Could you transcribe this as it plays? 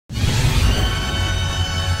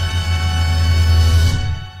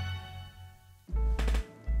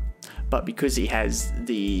but because he has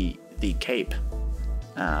the cape,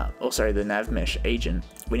 the nav mesh agent,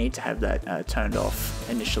 we need to have that turned off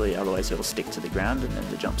initially, otherwise it'll stick to the ground and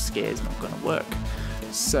then the jump scare is not going to work.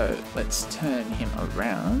 So let's turn him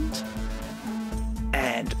around,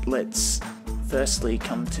 and let's firstly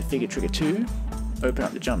come to figure trigger 2, open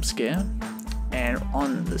up the jump scare, and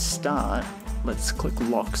on the start, let's click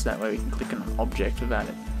lock so that way we can click on an object without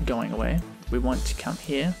it going away. We want to come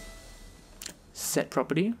here, set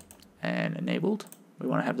property, and enabled. We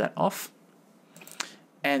want to have that off.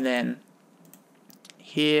 And then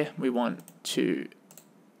here we want to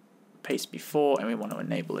paste before, and we want to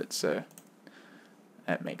enable it, so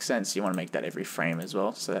that makes sense. You want to make that every frame as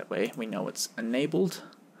well, so that way we know it's enabled.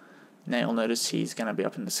 Now you'll notice he's going to be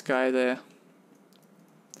up in the sky there.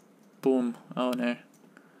 Boom. Oh no.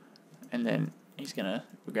 And then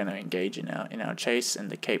we're gonna engage in our chase, and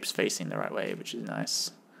the cape's facing the right way, which is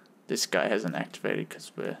nice. This guy hasn't activated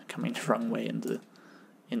because we're coming the wrong way in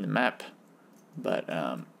the map, but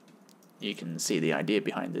you can see the idea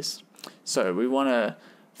behind this. So we want to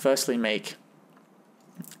firstly make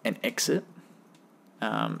an exit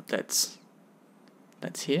that's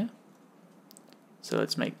here. So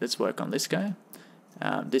let's work on this guy.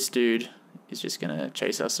 This dude is just gonna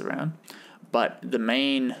chase us around, but the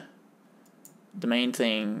main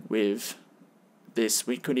thing with this,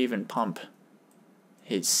 we could even pump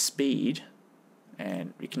his speed,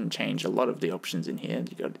 and we can change a lot of the options in here.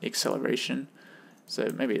 You got acceleration, so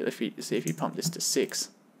maybe if you pump this to 6,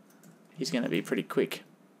 he's going to be pretty quick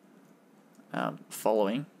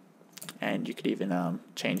following, and you could even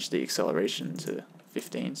change the acceleration to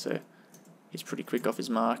 15, so he's pretty quick off his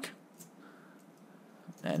mark,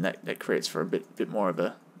 and that creates for a bit more of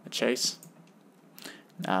a chase.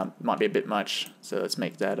 Might be a bit much, so let's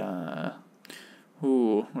make that,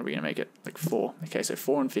 what are we going to make it? Like 4. Okay, so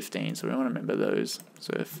 4 and 15, so we want to remember those.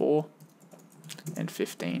 So 4 and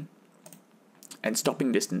 15. And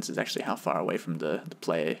stopping distance is actually how far away from the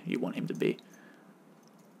player you want him to be.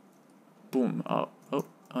 Boom. Oh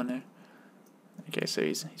no. Okay, so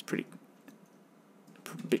he's pretty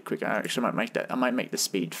a bit quicker. I actually might make the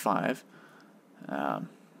speed 5. Oh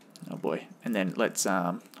boy. And then let's,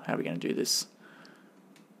 how are we going to do this?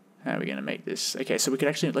 How are we going to make this? Okay, so we could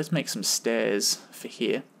actually, let's make some stairs for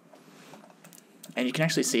here. And you can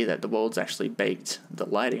actually see that the world's actually baked the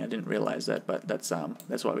lighting. I didn't realize that, but that's why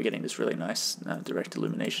we're getting this really nice direct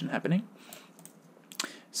illumination happening.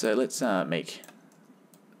 So let's make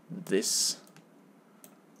this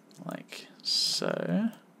like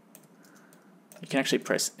so. You can actually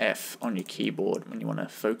press F on your keyboard when you want to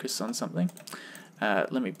focus on something.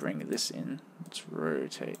 Let me bring this in. Let's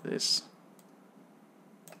rotate this.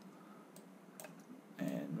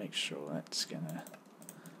 And make sure that's gonna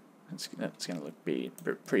look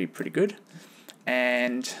pretty good.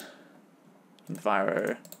 And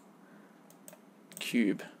Enviro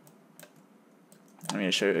Cube. I'm going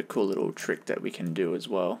to show you a cool little trick that we can do as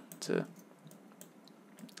well. So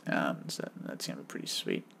that's going to be pretty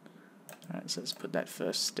sweet. Alright, so let's put that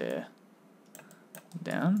first stair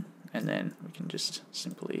down, and then we can just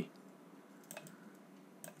simply.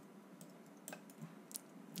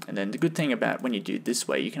 And then the good thing about when you do it this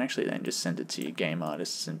way, you can actually then just send it to your game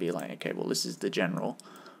artists and be like, okay, well, this is the general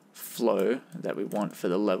flow that we want for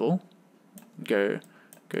the level. Go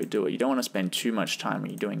do it. You don't want to spend too much time when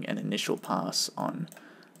you're doing an initial pass on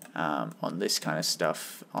this kind of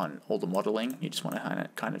stuff, on all the modeling. You just want to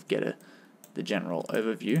kind of get the general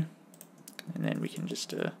overview, and then we can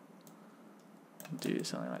just do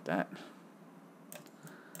something like that.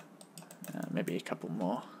 Maybe a couple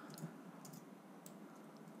more.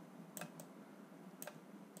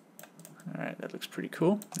 Alright, that looks pretty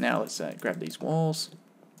cool. Now let's grab these walls,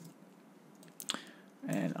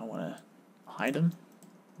 and I want to hide them,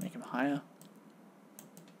 make them higher.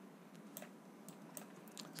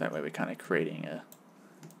 So that way we're kind of creating a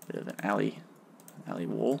bit of an alley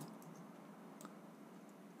wall.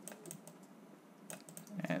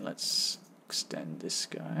 And let's extend this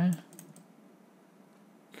guy.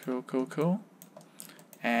 Cool.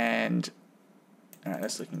 And alright,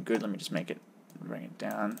 that's looking good. Let me just bring it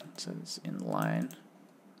down so it's in line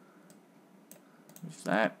with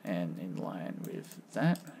that and in line with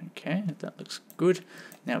that. Okay, that looks good.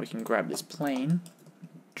 Now we can grab this plane,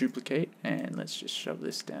 duplicate, and let's just shove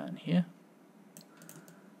this down here,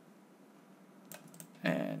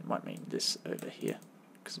 and might make this over here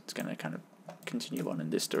because it's going to kind of continue on in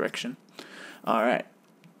this direction. Alright,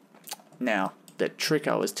 now the trick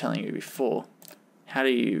I was telling you before, how do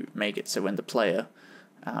you make it so when the player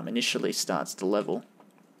initially starts the level,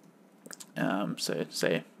 So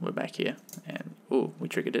say we're back here, and oh, we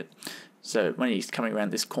triggered it. So when he's coming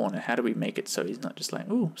around this corner, how do we make it so he's not just like,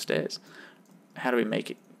 ooh, stairs? How do we make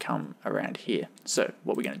it come around here? So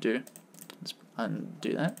what we're going to do, let's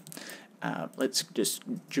undo that. Let's just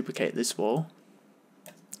duplicate this wall,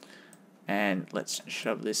 and let's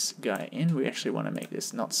shove this guy in. We actually want to make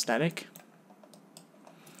this not static.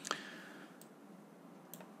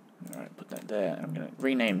 Alright, put that there. I'm going to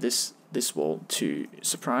rename this wall to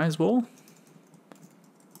surprise wall,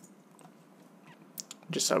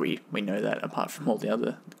 just so we know that apart from all the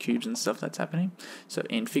other cubes and stuff that's happening. So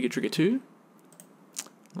in figure trigger 2,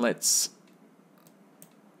 let's,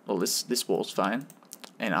 well, this wall's fine,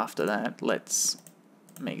 and after that let's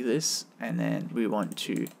make this, and then we want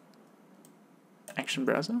to action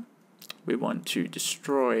browser, we want to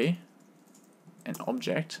destroy an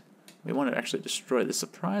object. We want to actually destroy the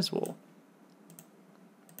surprise wall.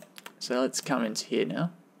 So let's come into here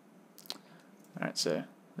now. Alright, so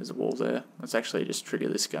there's a wall there. Let's actually just trigger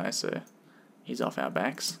this guy so he's off our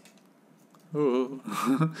backs. Ooh.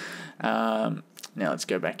 Now let's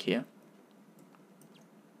go back here.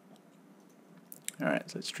 Alright,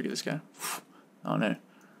 so let's trigger this guy. Oh no.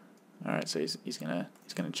 Alright, so he's gonna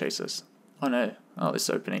chase us. Oh no. Oh, this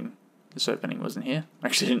opening wasn't here. I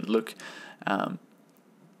actually didn't look.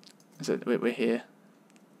 So we're here.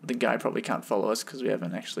 The guy probably can't follow us because we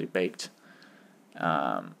haven't actually baked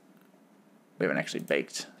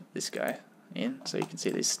this guy in. So you can see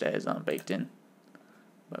these stairs aren't baked in,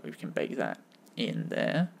 but we can bake that in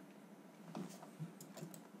there.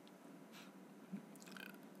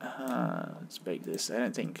 Let's bake this. I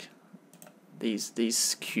don't think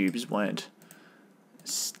these cubes weren't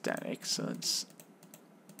static, so let's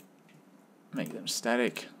make them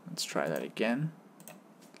static. Let's try that again.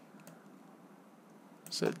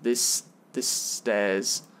 So this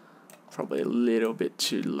stairs probably a little bit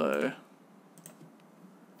too low.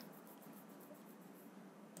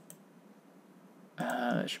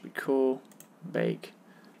 That should be cool. Bake.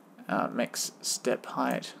 Max step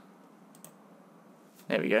height.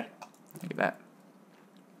 There we go. Look at that.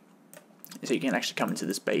 So you can actually come into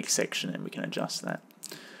this bake section and we can adjust that.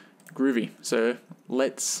 Groovy. So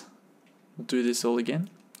let's do this all again.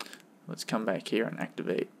 Let's come back here and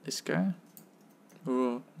activate this guy.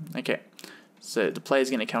 Ooh. Okay, so the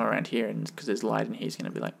player's going to come around here, and because there's light in here, he's going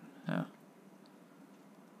to be like, oh,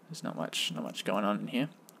 there's not much going on in here.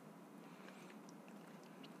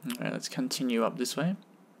 Alright, let's continue up this way.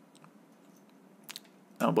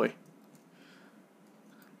 Oh boy.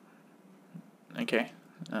 Okay.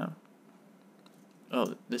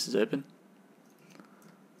 Oh, this is open.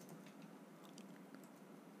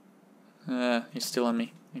 He's still on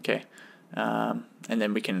me. Okay. And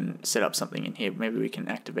then we can set up something in here. Maybe we can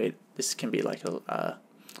activate, this can be like a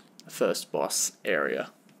first boss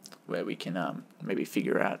area where we can maybe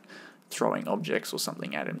figure out throwing objects or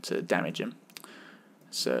something at him to damage him.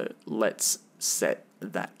 So let's set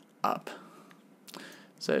that up.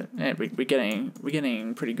 So yeah, we're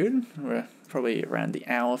getting pretty good. We're probably around the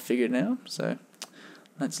hour figure now, so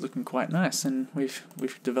that's looking quite nice, and we've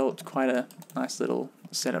developed quite a nice little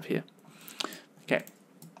setup here. Okay,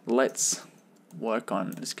 let's work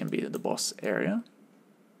on, this can be the boss area.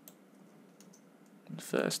 The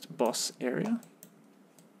first boss area.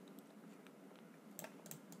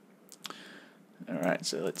 Alright,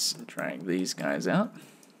 so let's drag these guys out.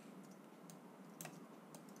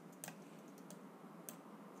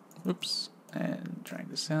 Oops, and drag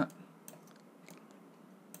this out.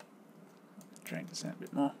 Drag this out a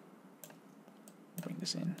bit more. Bring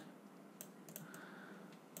this in.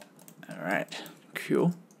 Alright,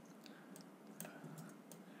 cool.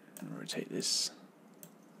 And rotate this.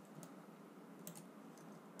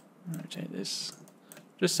 Rotate this.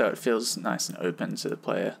 Just so it feels nice and open so the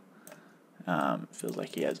player feels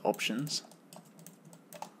like he has options.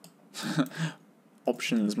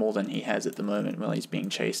 Options more than he has at the moment while he's being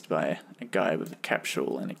chased by a guy with a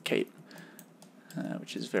capsule and a cape.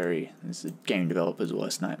 Which is this is a game developer's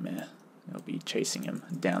worst nightmare. They'll be chasing him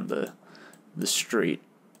down the street.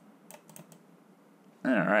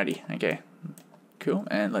 Alrighty, okay, cool.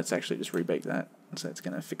 And let's actually just rebake that. So it's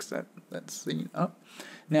going to fix that scene up.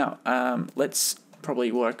 Now, let's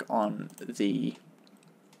probably work on the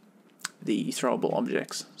throwable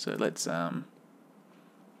objects. So let's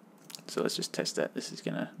just test that. This is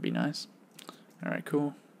going to be nice. Alright,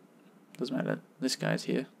 cool. Doesn't matter. This guy's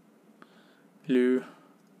here. Hello.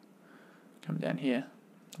 Come down here.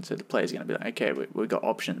 So the player's going to be like, okay, we've got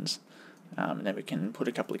options. And then we can put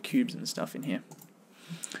a couple of cubes and stuff in here.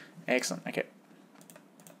 Excellent. Okay.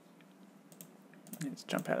 Let's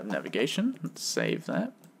jump out of navigation. Let's save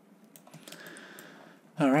that.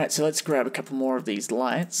 Alright, so let's grab a couple more of these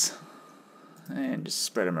lights and just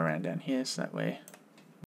spread them around down here so that way